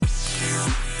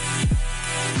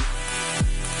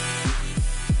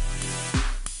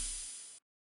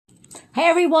Hi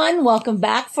everyone, welcome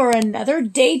back for another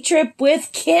day trip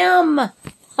with Kim.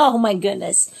 Oh my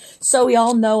goodness. So we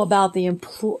all know about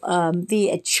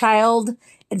the child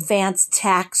advance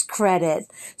tax credit.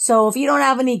 So if you don't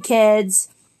have any kids,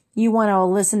 you want to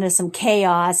listen to some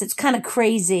chaos. It's kind of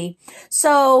crazy.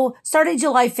 So starting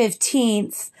July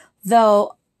 15th,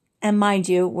 though, and mind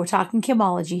you, we're talking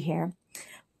Kimology here,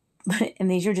 and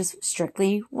these are just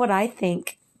strictly what I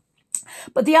think.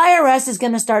 But the IRS is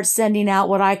going to start sending out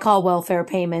what I call welfare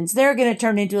payments. They're going to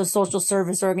turn into a social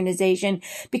service organization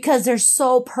because they're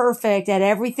so perfect at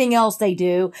everything else they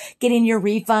do. Getting your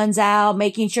refunds out,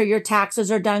 making sure your taxes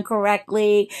are done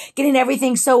correctly, getting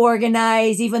everything so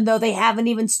organized, even though they haven't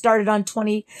even started on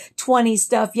 2020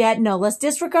 stuff yet. No, let's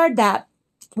disregard that.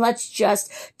 Let's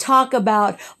just talk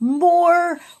about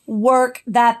more work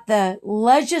that the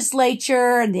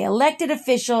legislature and the elected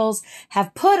officials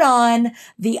have put on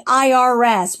the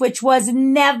IRS, which was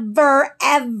never,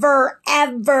 ever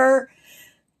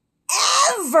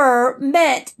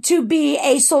meant to be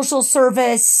a social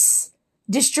service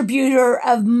distributor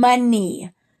of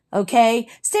money. Okay?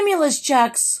 Stimulus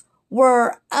checks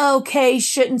were okay,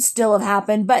 shouldn't still have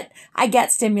happened, but I get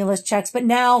stimulus checks. But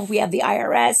now we have the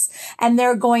IRS and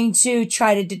they're going to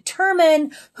try to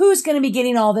determine who's going to be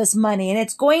getting all this money. And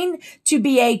it's going to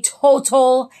be a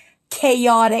total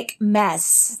chaotic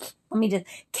mess.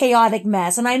 Chaotic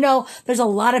mess. And I know there's a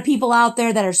lot of people out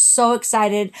there that are so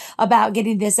excited about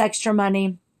getting this extra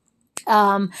money.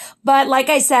 But like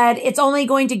I said, it's only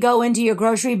going to go into your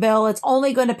grocery bill. It's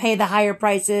only going to pay the higher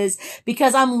prices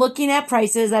because I'm looking at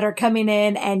prices that are coming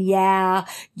in and yeah,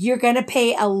 you're going to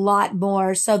pay a lot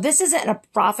more. So this isn't a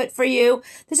profit for you.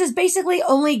 This is basically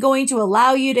only going to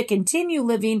allow you to continue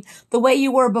living the way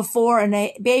you were before and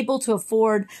be able to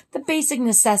afford the basic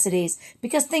necessities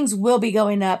because things will be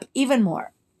going up even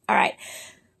more. All right.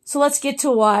 So let's get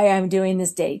to why I'm doing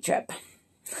this day trip.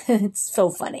 It's so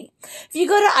funny. If you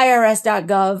go to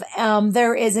irs.gov,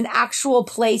 there is an actual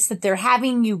place that they're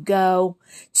having you go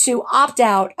to opt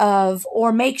out of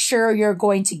or make sure you're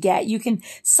going to get. You can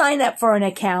sign up for an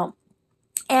account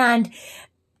and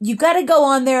you got to go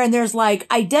on there and there's like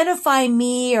identify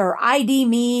me or ID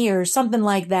me or something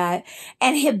like that.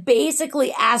 And it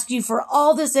basically asks you for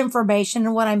all this information.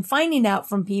 And what I'm finding out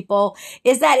from people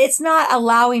is that it's not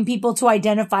allowing people to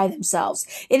identify themselves.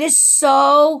 It is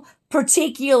so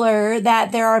particular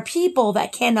that there are people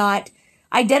that cannot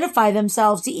identify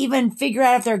themselves to even figure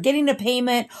out if they're getting a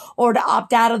payment or to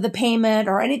opt out of the payment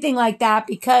or anything like that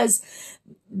because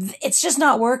it's just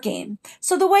not working.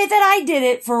 So the way that I did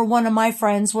it for one of my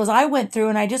friends was I went through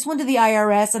and I just went to the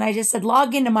IRS and I just said,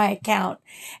 log into my account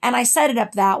and I set it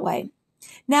up that way.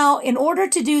 Now, in order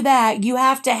to do that, you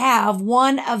have to have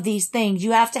one of these things.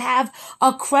 You have to have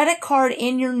a credit card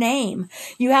in your name.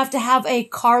 You have to have a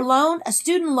car loan, a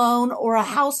student loan, or a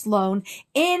house loan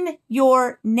in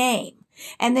your name.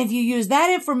 And if you use that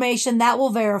information, that will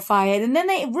verify it. And then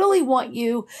they really want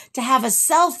you to have a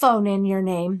cell phone in your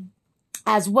name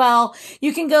as well.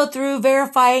 You can go through,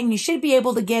 verify it, and you should be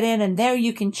able to get in, and there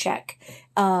you can check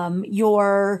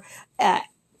your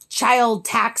child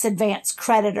tax advance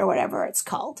credit or whatever it's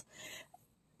called.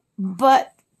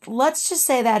 But let's just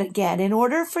say that again. In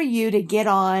order for you to get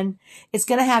on, it's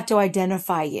going to have to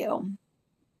identify you.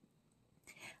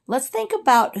 Let's think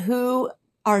about who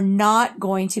are not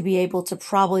going to be able to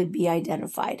probably be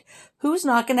identified. Who's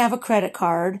not going to have a credit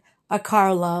card, a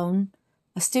car loan,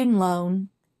 a student loan,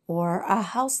 or a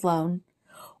house loan,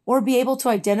 or be able to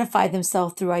identify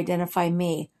themselves through Identify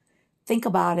Me. Think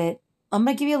about it. I'm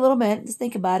going to give you a little bit. Just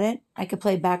think about it. I could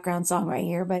play a background song right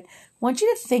here, but I want you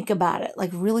to think about it like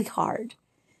really hard.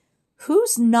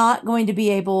 Who's not going to be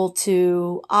able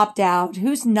to opt out?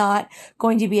 Who's not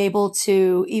going to be able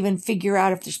to even figure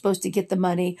out if they're supposed to get the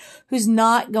money? Who's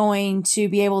not going to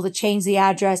be able to change the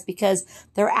address because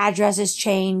their addresses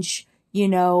change,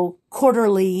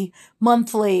 quarterly,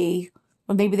 monthly,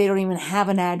 or maybe they don't even have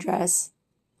an address?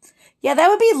 Yeah, that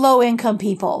would be low income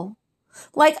people.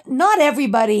 Like, not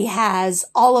everybody has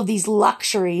all of these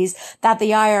luxuries that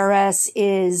the IRS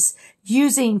is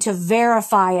using to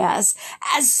verify us.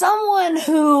 As someone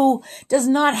who does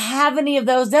not have any of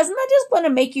those, doesn't that just want to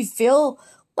make you feel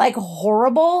like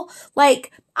horrible?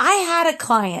 Like, I had a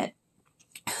client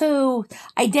who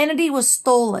identity was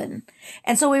stolen.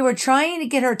 And so we were trying to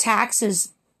get her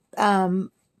taxes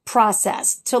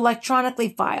processed to electronically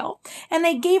file. And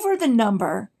they gave her the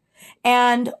number.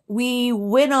 And we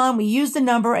used the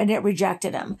number and it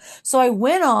rejected him. So I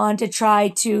went on to try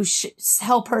to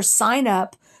help her sign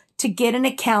up to get an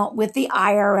account with the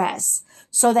IRS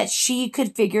so that she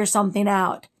could figure something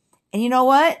out. And you know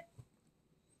what?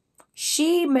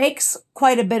 She makes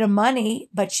quite a bit of money,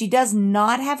 but she does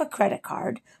not have a credit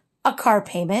card, a car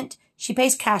payment. She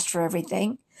pays cash for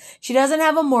everything. She doesn't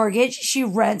have a mortgage. She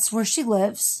rents where she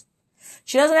lives.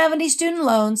 She doesn't have any student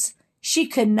loans. She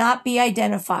could not be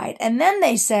identified. And then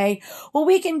they say, well,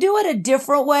 we can do it a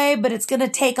different way, but it's going to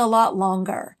take a lot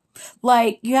longer.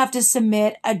 Like, you have to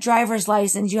submit a driver's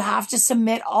license. You have to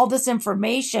submit all this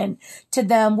information to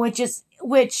them, which,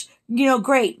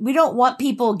 great. We don't want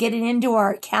people getting into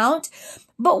our account.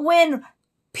 But when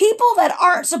people that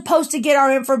aren't supposed to get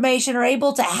our information are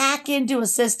able to hack into a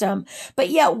system, but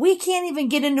yet we can't even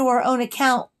get into our own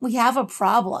account, we have a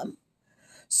problem.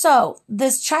 So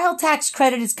this child tax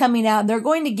credit is coming out and they're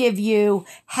going to give you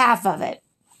half of it.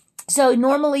 So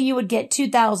normally you would get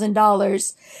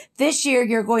 $2,000. This year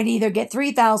you're going to either get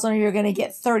 $3,000 or you're going to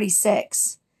get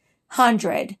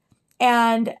 $3,600.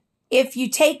 And if you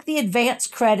take the advance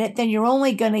credit, then you're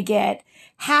only going to get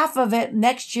half of it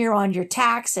next year on your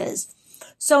taxes.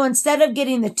 So instead of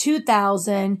getting the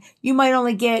 $2,000, you might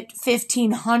only get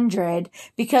 $1,500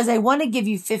 because they want to give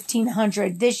you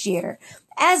 $1,500 this year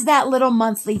as that little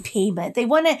monthly payment. They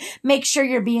want to make sure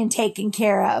you're being taken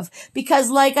care of because,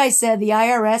 like I said, the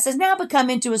IRS has now become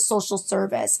into a social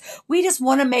service. We just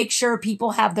want to make sure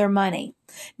people have their money.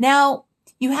 Now,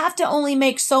 you have to only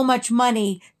make so much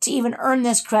money to even earn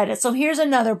this credit. So here's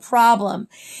another problem.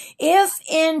 If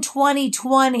in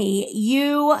 2020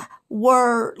 you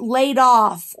were laid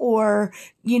off or,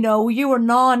 you were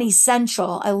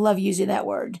non-essential. I love using that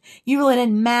word. You really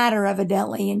didn't matter,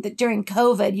 evidently. And during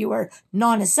COVID, you were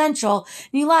non-essential.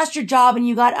 And you lost your job and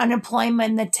you got unemployment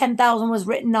and the $10,000 was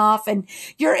written off and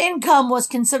your income was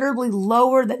considerably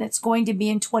lower than it's going to be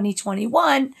in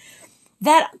 2021.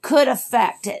 That could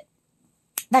affect it.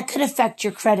 That could affect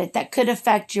your credit. That could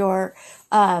affect your,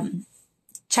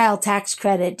 child tax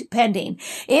credit, depending.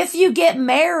 If you get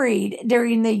married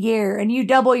during the year and you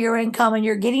double your income and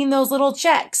you're getting those little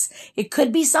checks, it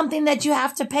could be something that you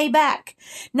have to pay back.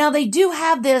 Now, they do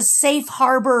have this safe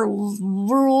harbor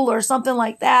rule or something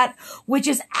like that, which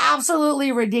is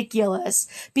absolutely ridiculous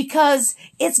because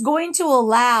it's going to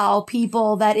allow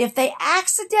people that if they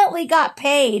accidentally got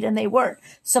paid and they weren't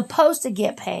supposed to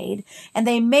get paid and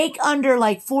they make under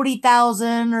like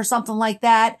 40,000 or something like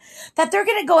that, that they're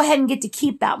going to go ahead and get to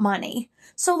keep that money.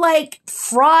 So like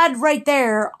fraud right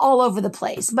there all over the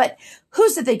place. But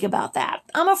who's to think about that?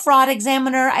 I'm a fraud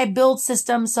examiner. I build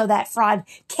systems so that fraud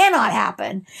cannot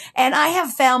happen. And I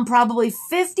have found probably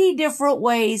 50 different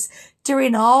ways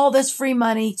during all this free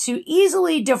money to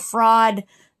easily defraud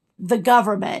the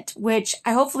government, which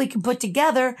I hopefully can put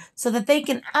together so that they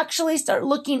can actually start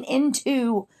looking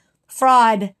into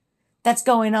fraud that's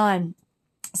going on.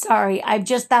 Sorry,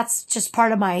 that's just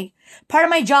part of my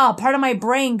job. Part of my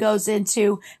brain goes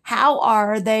into how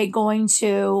are they going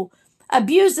to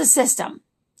abuse the system?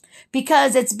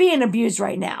 Because it's being abused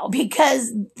right now.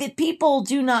 Because the people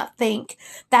do not think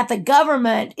that the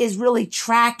government is really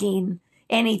tracking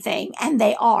anything, and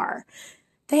they are.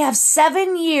 They have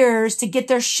 7 years to get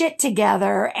their shit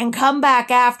together and come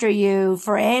back after you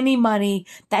for any money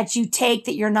that you take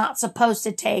that you're not supposed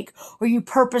to take or you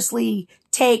purposely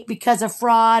take because of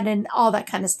fraud and all that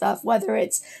kind of stuff, whether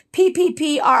it's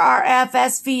PPP, RRF,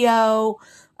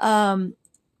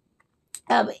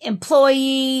 SVO,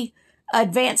 employee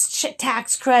advanced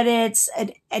tax credits,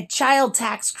 a child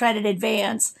tax credit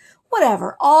advance,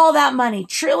 whatever, all that money,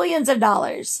 trillions of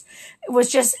dollars,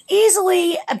 was just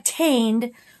easily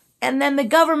obtained. And then the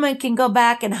government can go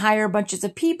back and hire bunches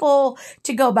of people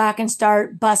to go back and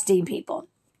start busting people.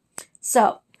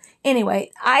 So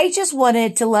anyway, I just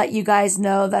wanted to let you guys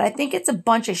know that I think it's a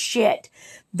bunch of shit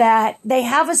that they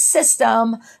have a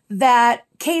system that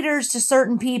caters to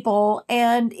certain people.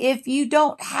 And if you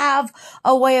don't have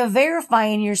a way of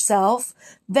verifying yourself,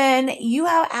 then you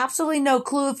have absolutely no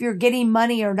clue if you're getting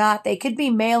money or not. They could be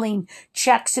mailing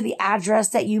checks to the address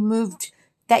that you lived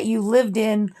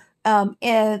in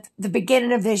at the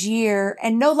beginning of this year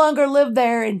and no longer live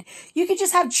there. And you could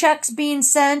just have checks being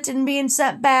sent and being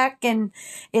sent back, and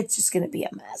it's just going to be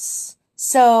a mess.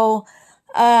 So,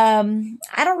 I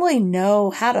don't really know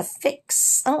how to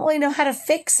fix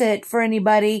it for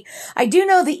anybody. I do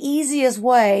know the easiest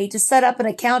way to set up an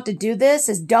account to do this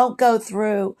is don't go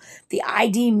through the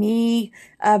ID Me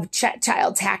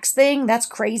child tax thing. That's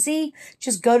crazy.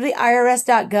 Just go to the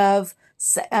irs.gov.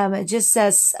 It just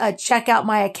says, check out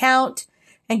my account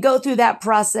and go through that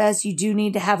process. You do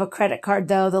need to have a credit card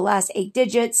though, the last 8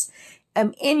 digits,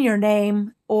 in your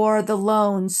name or the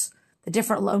loans, the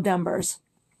different loan numbers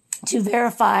to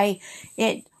verify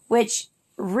it, which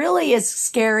really is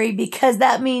scary because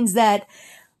that means that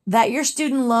your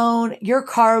student loan, your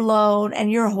car loan,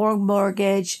 and your home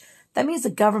mortgage, That means the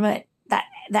government,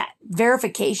 that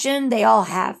verification, they all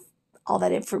have all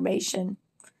that information.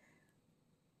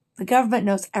 The government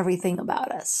knows everything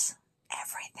about us.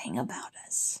 Everything about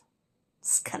us.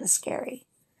 It's kind of scary.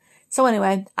 So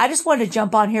anyway, I just wanted to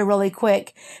jump on here really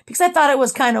quick because I thought it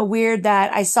was kind of weird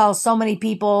that I saw so many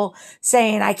people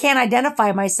saying, I can't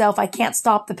identify myself. I can't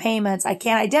stop the payments. I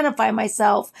can't identify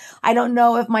myself. I don't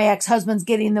know if my ex-husband's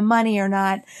getting the money or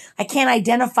not. I can't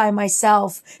identify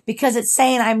myself because it's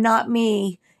saying I'm not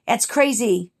me. It's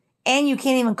crazy. And you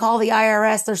can't even call the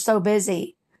IRS. They're so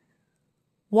busy.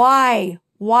 Why?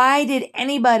 Why did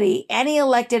anybody, any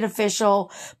elected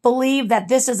official, believe that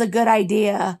this is a good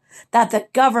idea? That the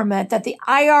government, that the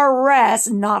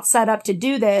IRS, not set up to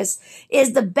do this,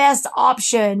 is the best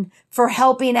option for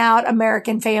helping out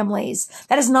American families?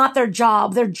 That is not their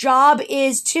job. Their job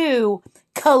is to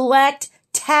collect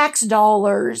tax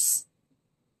dollars.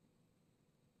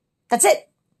 That's it.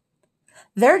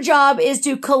 Their job is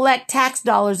to collect tax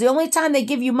dollars. The only time they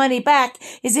give you money back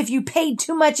is if you paid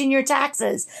too much in your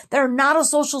taxes. They're not a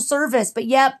social service, but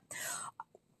yep,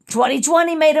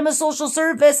 2020 made them a social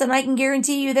service, and I can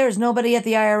guarantee you there's nobody at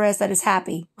the IRS that is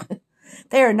happy.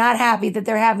 They are not happy that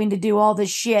they're having to do all this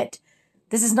shit.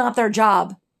 This is not their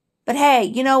job. But hey,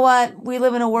 you know what? We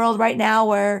live in a world right now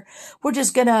where we're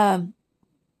just gonna,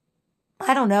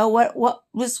 I don't know,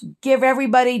 let's give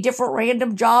everybody different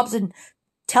random jobs and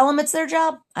tell them it's their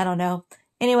job? I don't know.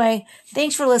 Anyway,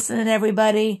 thanks for listening,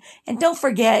 everybody. And don't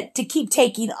forget to keep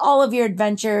taking all of your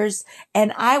adventures.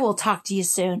 And I will talk to you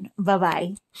soon.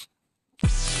 Bye-bye.